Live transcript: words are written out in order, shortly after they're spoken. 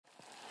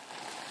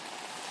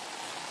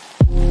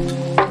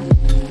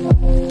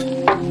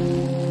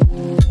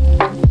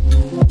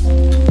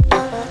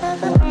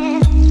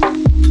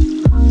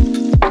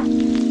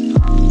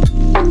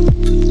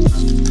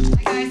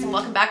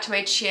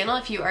my channel.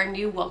 If you are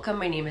new, welcome.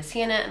 My name is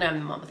Hannah and I'm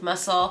the Mom with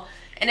Muscle.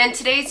 And in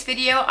today's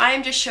video, I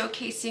am just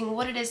showcasing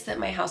what it is that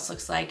my house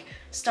looks like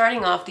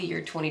starting off the year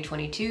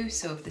 2022.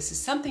 So if this is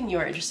something you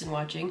are interested in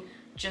watching,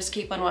 just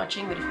keep on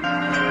watching. But if you're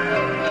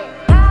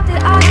How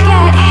did I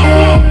get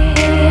here?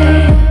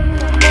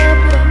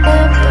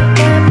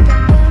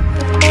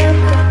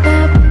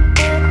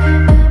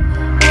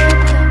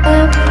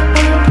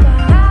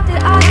 How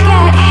did I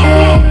get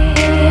here?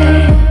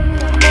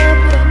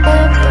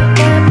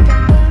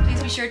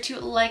 Please be sure to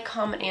like,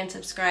 comment, and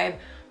subscribe.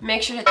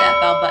 Make sure to hit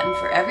that bell button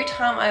for every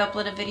time I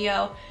upload a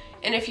video.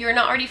 And if you're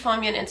not already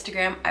following me on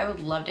Instagram, I would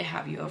love to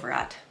have you over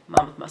at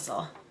Mom with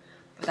Muscle.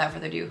 Without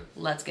further ado,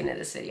 let's get into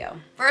this video.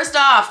 First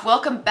off,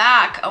 welcome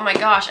back. Oh my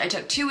gosh, I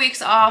took 2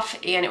 weeks off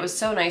and it was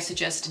so nice to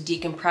just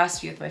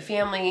decompress, be with my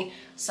family,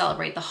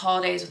 celebrate the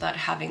holidays without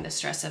having the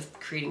stress of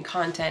creating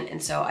content.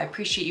 And so I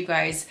appreciate you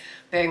guys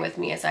bearing with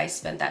me as I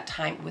spent that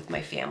time with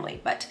my family.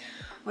 But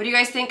what do you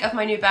guys think of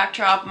my new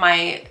backdrop?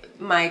 My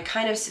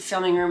kind of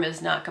filming room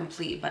is not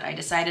complete, but I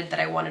decided that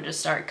I wanted to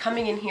start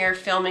coming in here,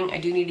 filming. I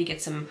do need to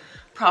get some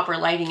proper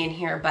lighting in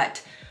here,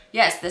 but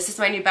yes, this is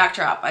my new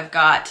backdrop. I've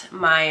got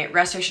my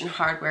Restoration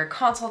Hardware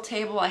console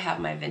table. I have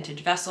my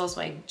vintage vessels,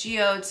 my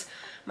geodes,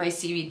 my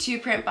CV2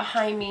 print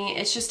behind me.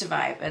 It's just a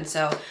vibe. And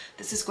so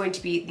this is going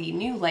to be the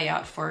new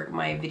layout for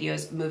my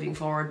videos moving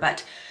forward.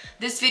 But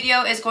this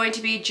video is going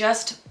to be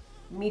just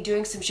me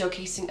doing some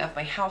showcasing of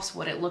my house,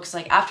 what it looks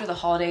like after the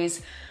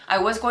holidays. I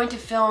was going to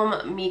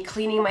film me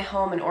cleaning my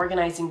home and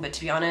organizing, but to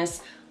be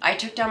honest, I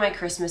took down my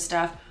Christmas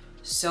stuff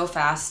so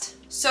fast.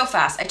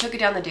 I took it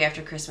down the day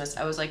after Christmas.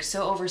 I was like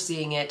so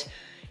overseeing it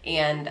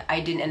and I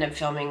didn't end up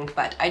filming,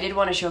 but I did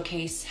want to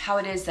showcase how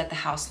it is that the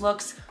house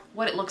looks,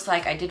 what it looks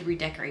like. I did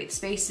redecorate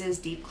spaces,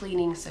 deep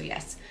cleaning, so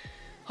yes.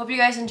 Hope you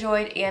guys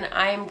enjoyed and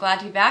I'm glad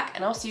to be back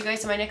and I'll see you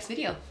guys in my next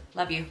video.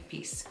 Love you,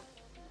 peace.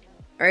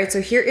 All right,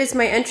 so here is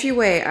my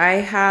entryway. I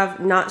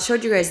have not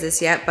showed you guys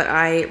this yet, but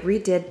I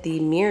redid the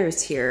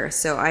mirrors here.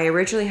 So I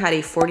originally had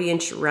a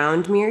 40-inch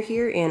round mirror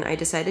here and I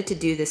decided to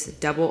do this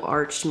double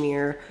arched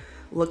mirror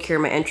look here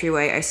in my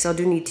entryway. I still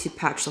do need to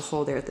patch the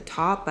hole there at the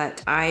top,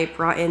 but I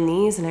brought in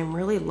these and I'm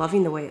really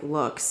loving the way it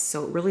looks.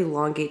 So it really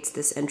elongates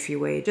this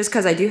entryway just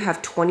because I do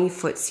have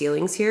 20-foot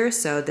ceilings here.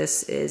 So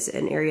this is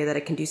an area that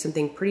I can do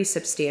something pretty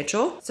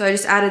substantial. So I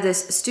just added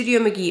this Studio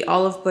McGee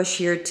olive bush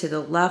here to the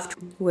left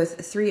with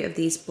 3 of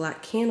these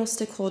black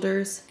candlestick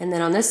holders. And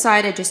then on this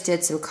side, I just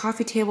did some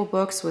coffee table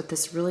books with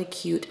this really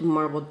cute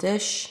marble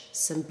dish,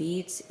 some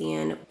beads,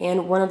 and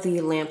one of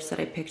the lamps that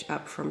I picked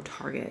up from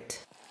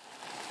Target.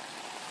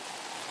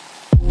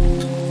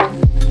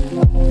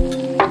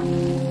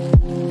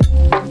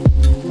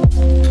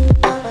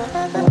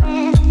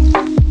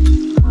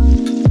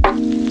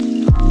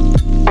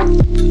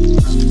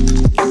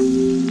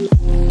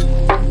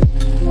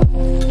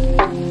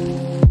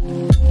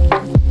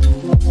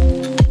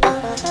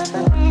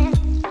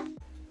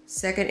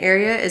 Second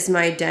area is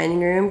my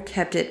dining room.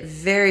 Kept it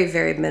very,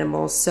 very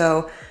minimal.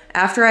 So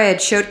after I had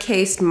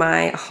showcased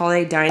my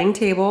holiday dining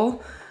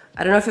table,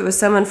 I don't know if it was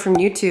someone from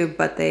YouTube,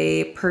 but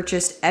they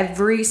purchased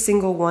every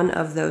single one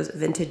of those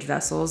vintage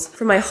vessels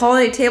for my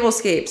holiday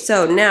tablescape.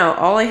 So now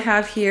all I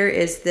have here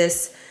is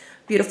this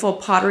beautiful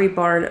Pottery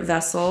Barn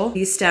vessel.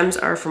 These stems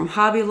are from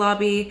Hobby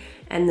Lobby,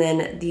 and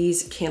then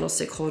these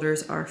candlestick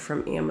holders are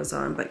from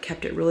Amazon, but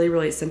kept it really,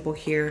 really simple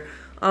here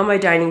on my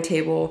dining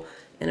table.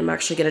 And I'm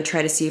actually gonna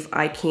try to see if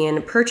I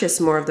can purchase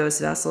more of those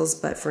vessels,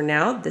 but for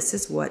now, this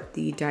is what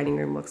the dining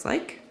room looks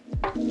like.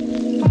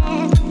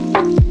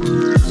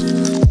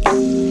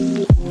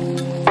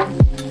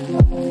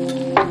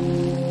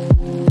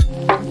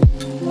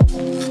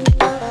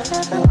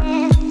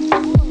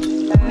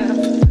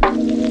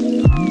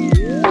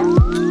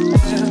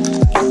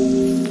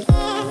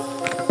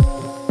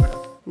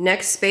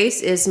 Next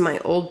space is my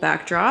old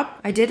backdrop.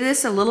 I did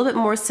this a little bit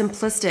more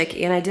simplistic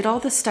and I did all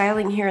the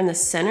styling here in the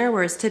center,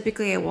 whereas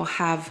typically I will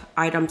have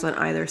items on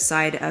either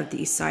side of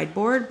the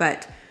sideboard,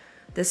 but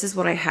this is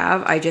what I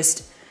have. I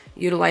just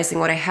utilizing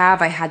what I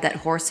have. I had that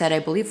horse head, I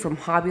believe, from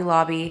Hobby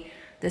Lobby.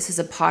 This is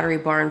a Pottery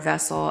Barn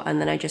vessel, and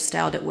then I just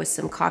styled it with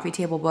some coffee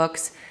table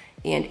books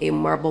and a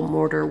marble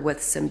mortar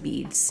with some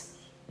beads.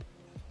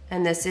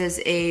 And this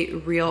is a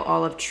real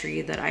olive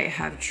tree that I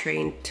have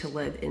trained to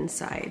live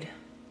inside.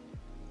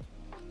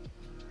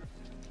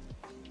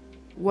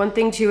 One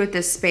thing too with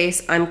this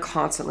space, I'm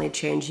constantly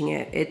changing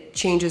it. It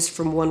changes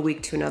from one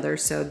week to another.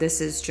 So this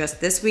is just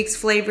this week's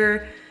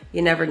flavor.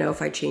 You never know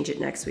if I change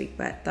it next week,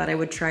 but thought I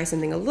would try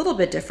something a little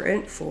bit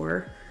different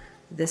for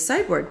this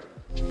sideboard.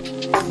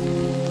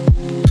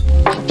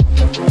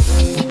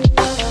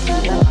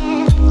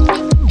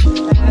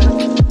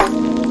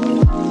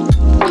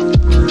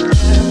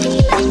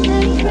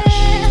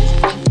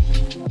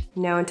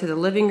 Now into the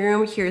living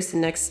room. Here's the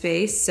next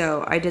space.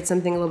 So I did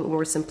something a little bit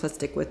more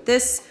simplistic with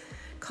this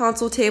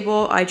console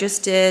table. I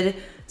just did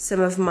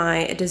some of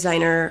my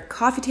designer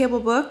coffee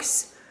table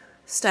books,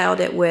 styled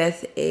it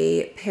with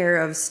a pair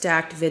of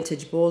stacked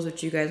vintage bowls,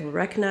 which you guys will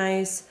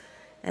recognize.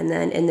 And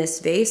then in this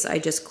vase, I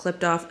just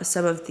clipped off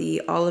some of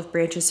the olive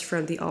branches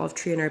from the olive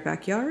tree in our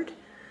backyard.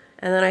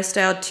 And then I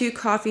styled 2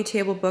 coffee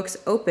table books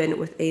open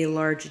with a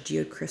large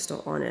geode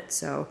crystal on it.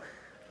 So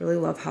really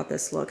love how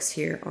this looks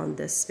here on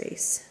this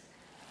space.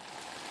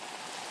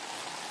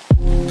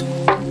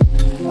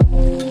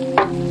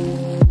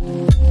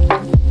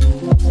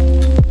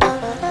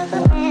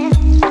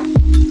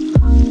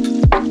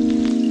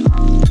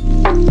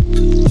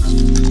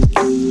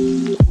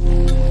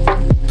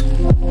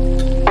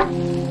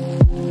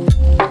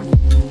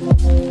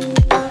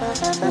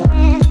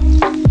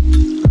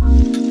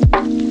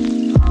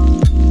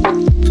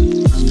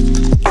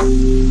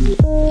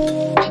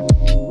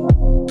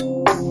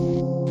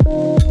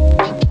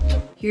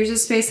 Here's a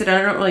space that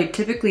I don't really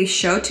typically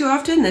show too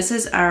often. This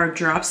is our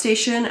drop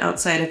station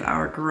outside of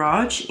our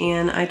garage,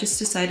 and I just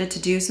decided to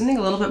do something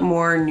a little bit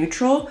more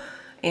neutral.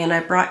 And I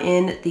brought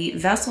in the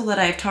vessel that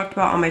I've talked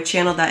about on my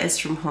channel that is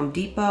from Home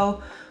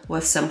Depot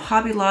with some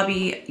Hobby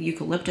Lobby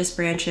eucalyptus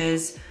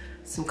branches,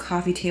 some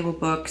coffee table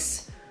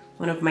books,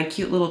 one of my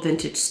cute little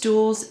vintage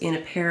stools, and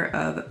a pair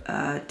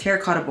of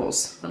terracotta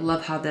bowls. I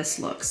love how this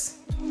looks.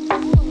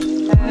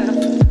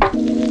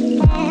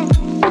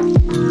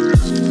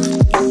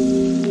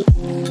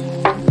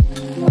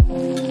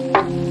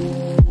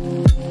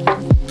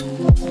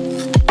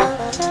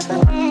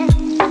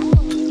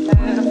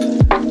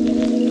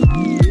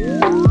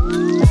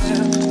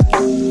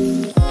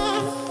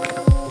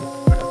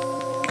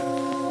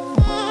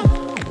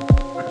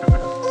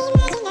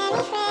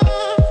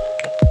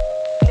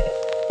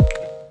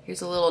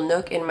 Here's a little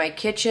nook in my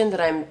kitchen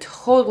that I'm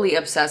totally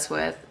obsessed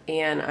with,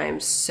 and I'm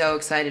so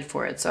excited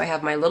for it. So I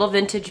have my little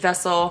vintage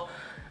vessel.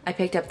 I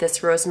picked up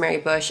this rosemary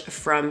bush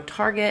from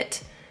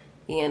Target,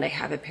 and I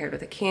have it paired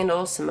with a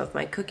candle, some of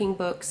my cooking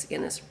books,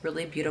 and this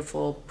really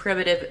beautiful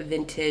primitive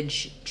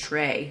vintage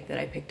tray that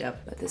I picked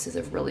up. But this is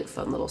a really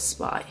fun little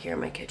spot here in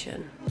my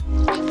kitchen.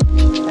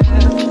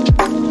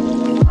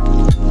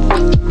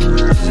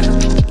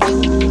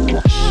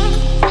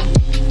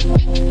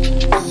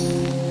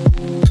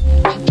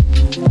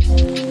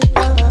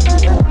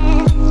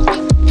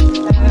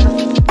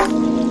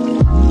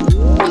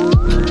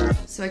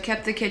 So I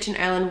kept the kitchen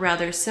island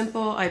rather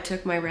simple. I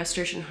took my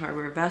Restoration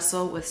Hardware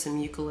vessel with some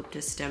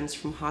eucalyptus stems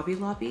from Hobby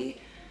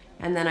Lobby,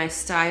 and then I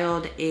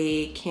styled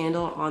a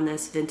candle on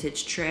this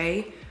vintage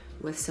tray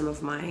with some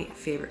of my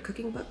favorite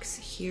cooking books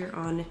here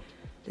on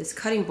this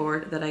cutting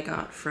board that I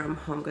got from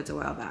Home Goods a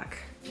while back.